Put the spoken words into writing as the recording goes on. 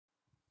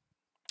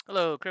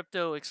Hello,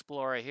 Crypto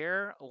Explorer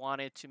here. I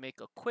wanted to make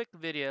a quick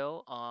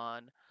video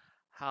on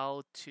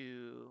how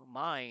to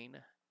mine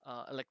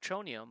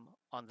Electroneum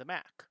on the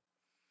Mac.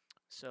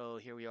 So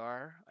here we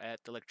are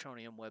at the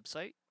Electroneum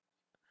website.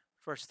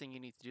 First thing you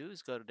need to do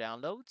is go to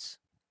Downloads,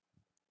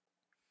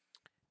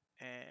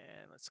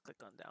 and let's click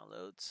on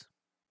Downloads.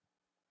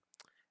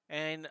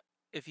 And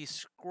if you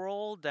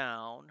scroll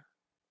down,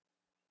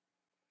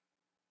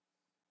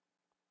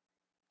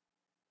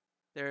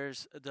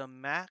 there's the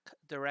Mac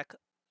Direct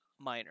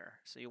Miner.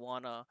 So you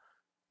want to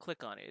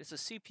click on it. It's a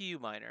CPU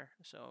miner.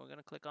 So we're going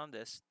to click on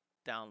this,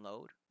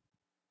 download.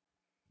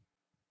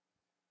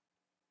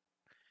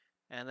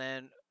 And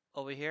then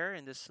over here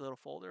in this little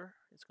folder,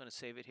 it's going to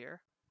save it here.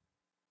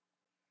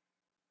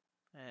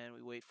 And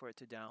we wait for it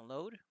to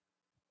download.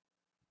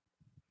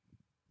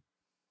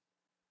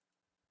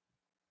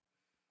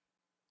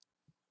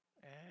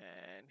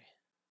 And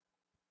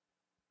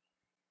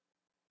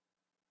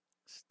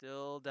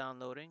still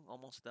downloading,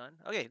 almost done.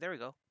 Okay, there we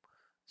go.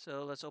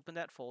 So let's open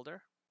that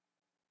folder.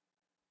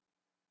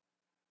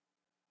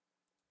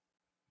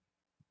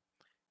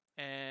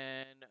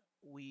 And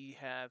we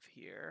have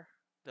here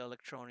the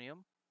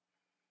Electroneum.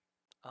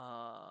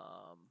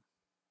 Um,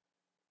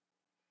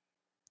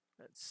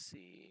 let's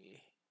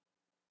see.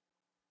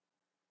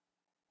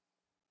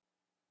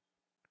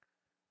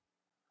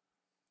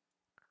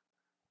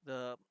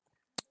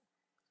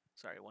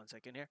 Sorry, 1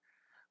 second here.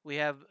 We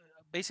have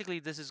basically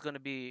this is going to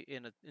be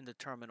in the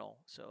terminal.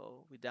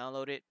 So we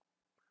download it.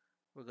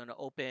 We're going to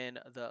open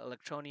the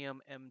Electroneum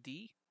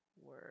MD.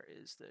 Where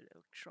is the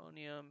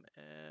Electroneum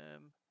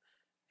M?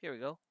 Here we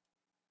go.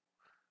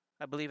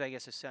 I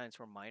guess it stands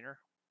for minor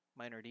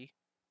D.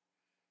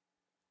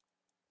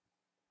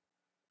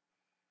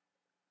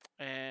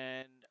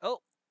 And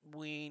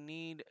we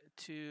need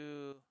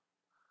to.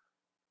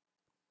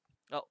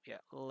 Oh yeah,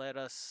 let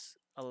us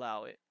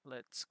allow it.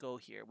 Let's go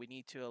here. We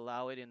need to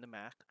allow it in the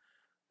Mac.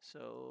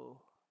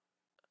 So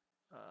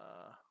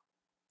uh,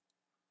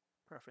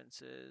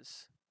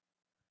 preferences,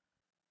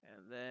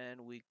 and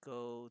then we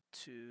go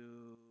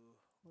to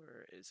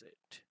where is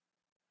it?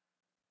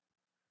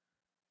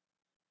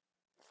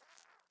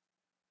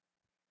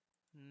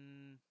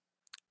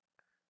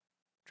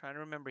 Trying to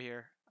remember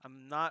here.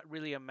 I'm not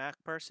really a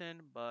Mac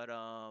person, but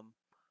oh,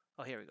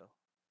 here we go.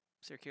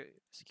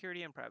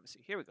 Security and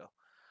privacy. Here we go.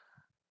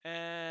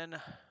 And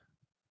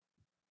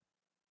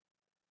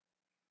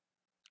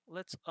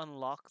let's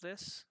unlock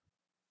this.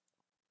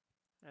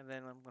 And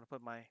then I'm going to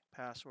put my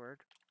password.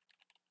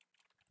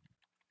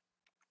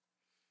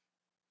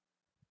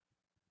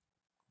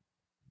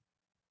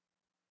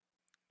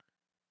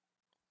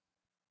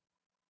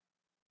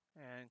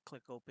 And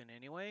click open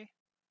anyway.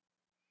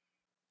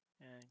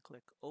 And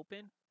click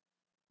open.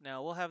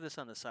 Now we'll have this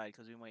on the side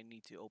because we might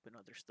need to open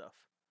other stuff.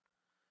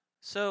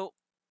 So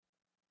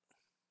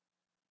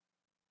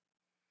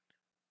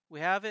we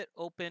have it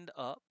opened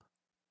up.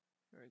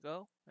 There we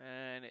go.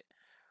 And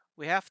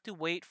we have to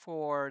wait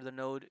for the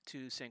node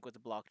to sync with the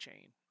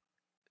blockchain.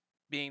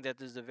 Being that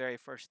this is the very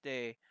first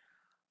day,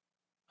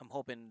 I'm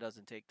hoping it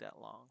doesn't take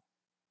that long.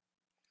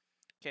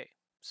 Okay,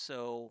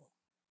 so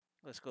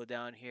let's go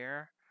down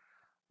here.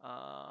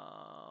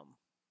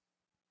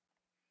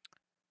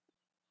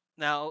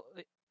 Now,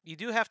 you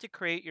do have to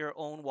create your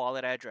own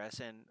wallet address,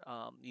 and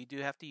you do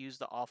have to use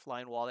the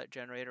offline wallet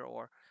generator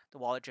or the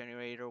wallet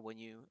generator when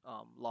you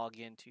log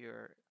into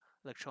your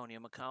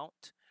Electroneum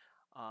account.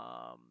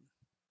 Um,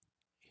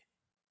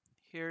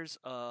 Here's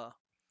a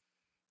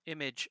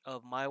image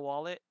of my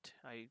wallet.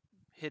 I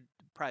hid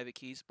private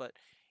keys, but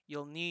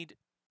you'll need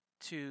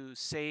to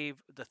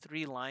save the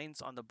 3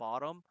 lines on the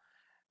bottom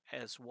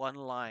as one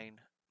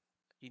line.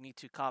 You need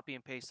to copy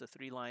and paste the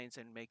 3 lines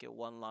and make it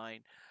one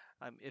line.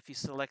 If you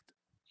select,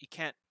 you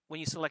can't, when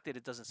you select it,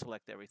 it doesn't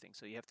select everything.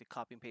 So you have to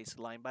copy and paste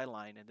line by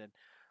line and then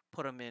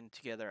put them in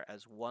together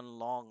as one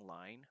long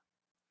line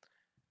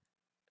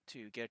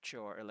to get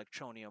your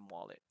Electroneum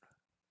wallet.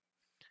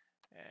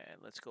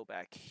 And let's go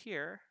back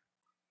here.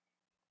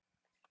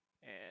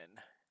 And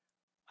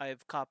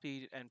I've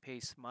copied and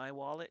pasted my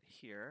wallet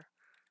here.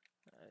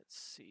 Let's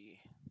see.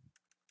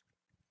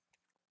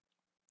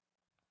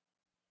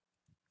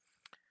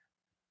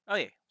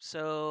 Okay,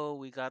 so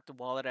we got the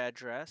wallet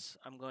address.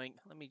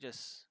 Let me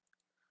just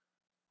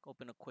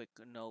open a quick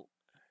note,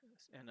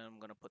 and then I'm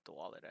going to put the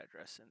wallet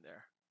address in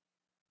there.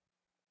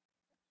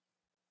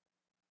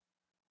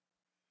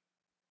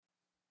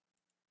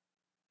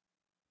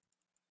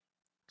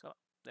 So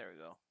there we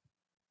go.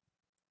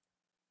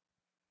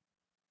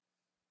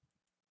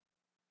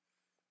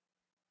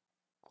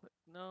 Click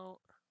note.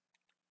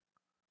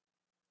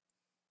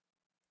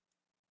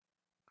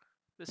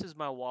 This is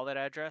my wallet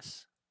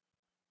address.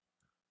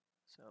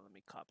 So let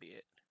me copy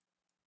it.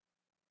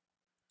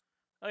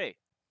 Okay.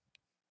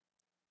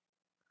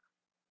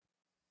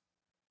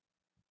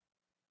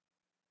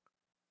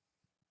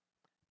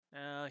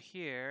 Now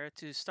here,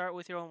 to start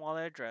with your own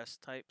wallet address,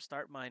 type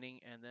start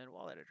mining and then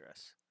wallet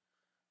address.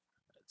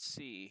 Let's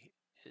see,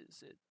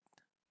 is it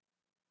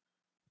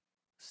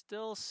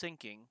still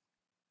syncing?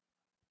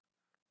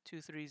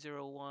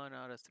 2301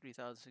 out of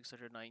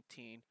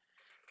 3619.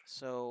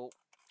 So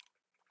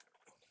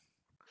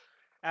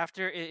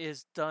after it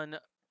is done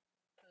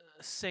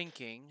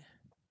syncing,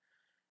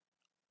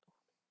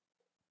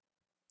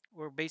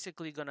 we're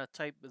basically going to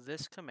type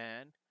this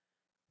command,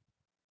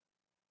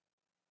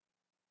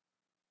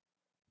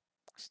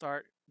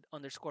 start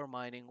underscore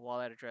mining,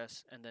 wallet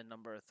address, and then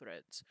number of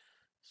threads.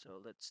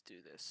 So let's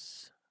do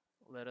this.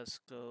 Let us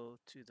go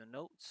to the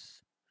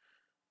notes.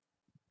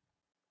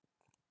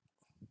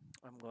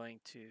 I'm going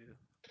to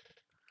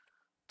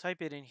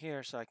type it in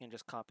here so I can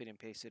just copy it and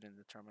paste it in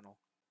the terminal.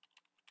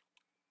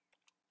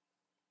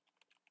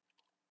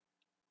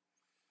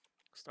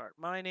 Start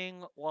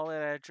mining,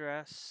 wallet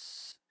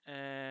address,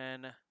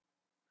 and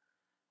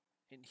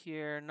in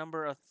here,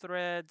 number of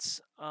threads.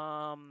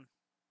 I'm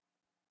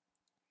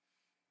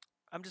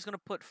just going to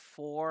put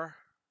 4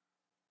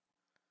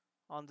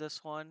 on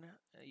this one.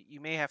 You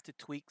may have to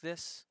tweak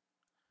this.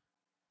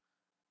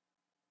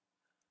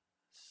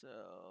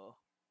 So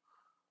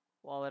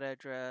wallet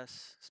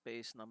address,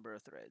 space, number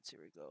of threads. Here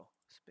we go.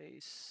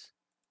 Space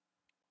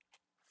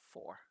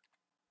 4.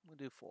 We'll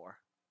do 4.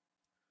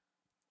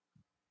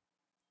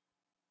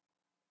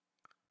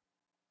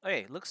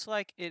 Okay, looks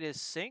like it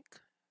is sync.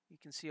 You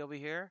can see over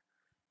here,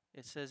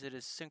 it says it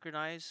is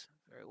synchronized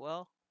very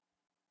well.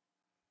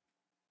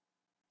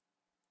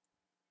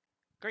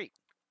 Great.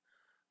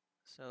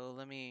 So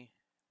let me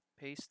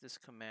paste this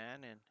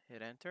command and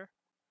hit enter.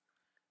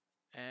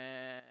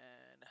 And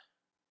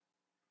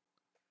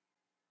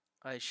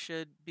I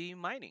should be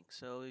mining.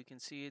 So you can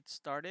see it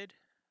started.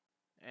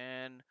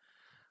 And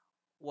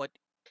what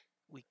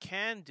we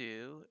can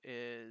do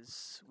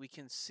is we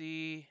can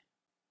see,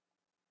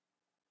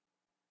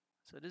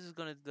 so this is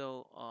going to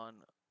go on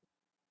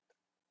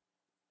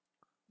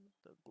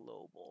the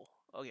global.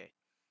 Okay.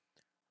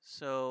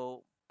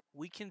 So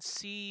we can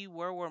see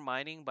where we're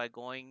mining by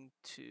going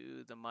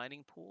to the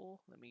mining pool.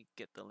 Let me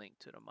get the link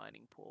to the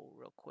mining pool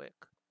real quick.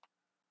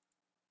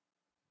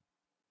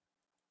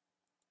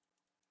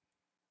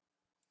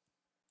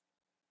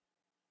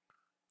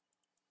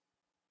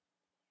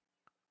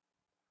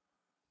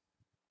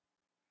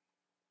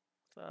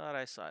 Thought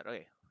I saw it.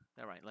 Okay,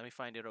 never mind. Let me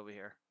find it over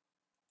here.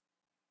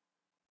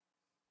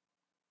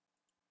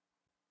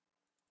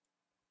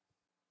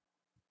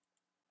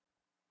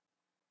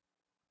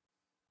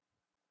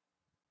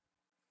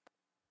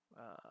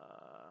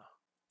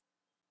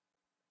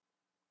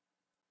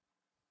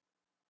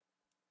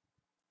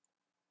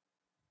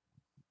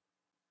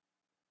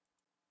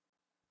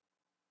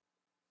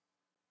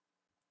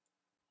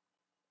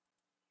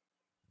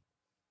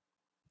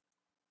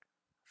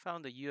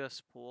 Found the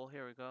US pool.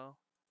 Here we go.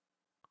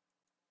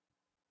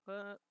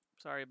 But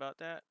sorry about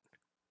that.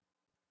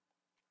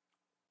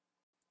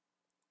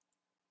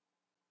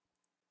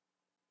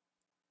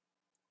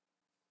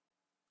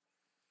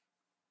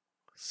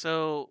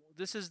 So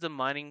this is the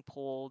mining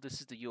pool. This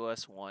is the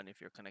US one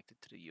if you're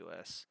connected to the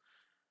US.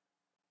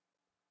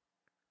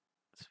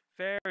 It's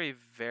very,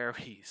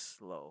 very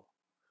slow.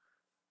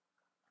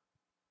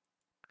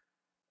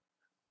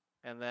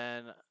 And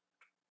then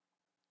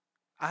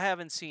I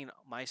haven't seen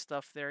my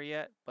stuff there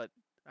yet, but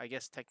I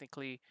guess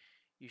technically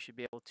you should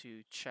be able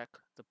to check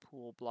the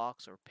pool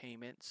blocks or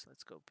payments.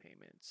 Let's go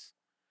payments.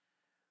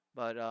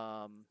 But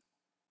I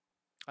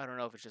don't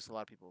know if it's just a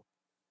lot of people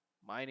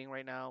mining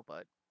right now,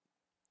 but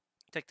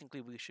technically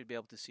we should be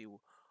able to see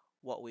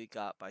what we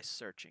got by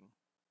searching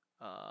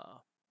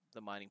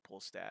the mining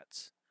pool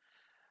stats.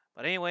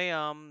 But anyway,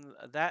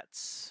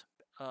 that's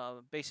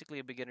basically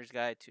a beginner's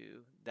guide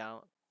to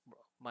down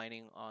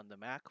mining on the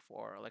Mac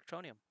for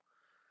Electroneum.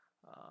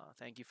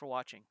 Thank you for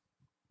watching.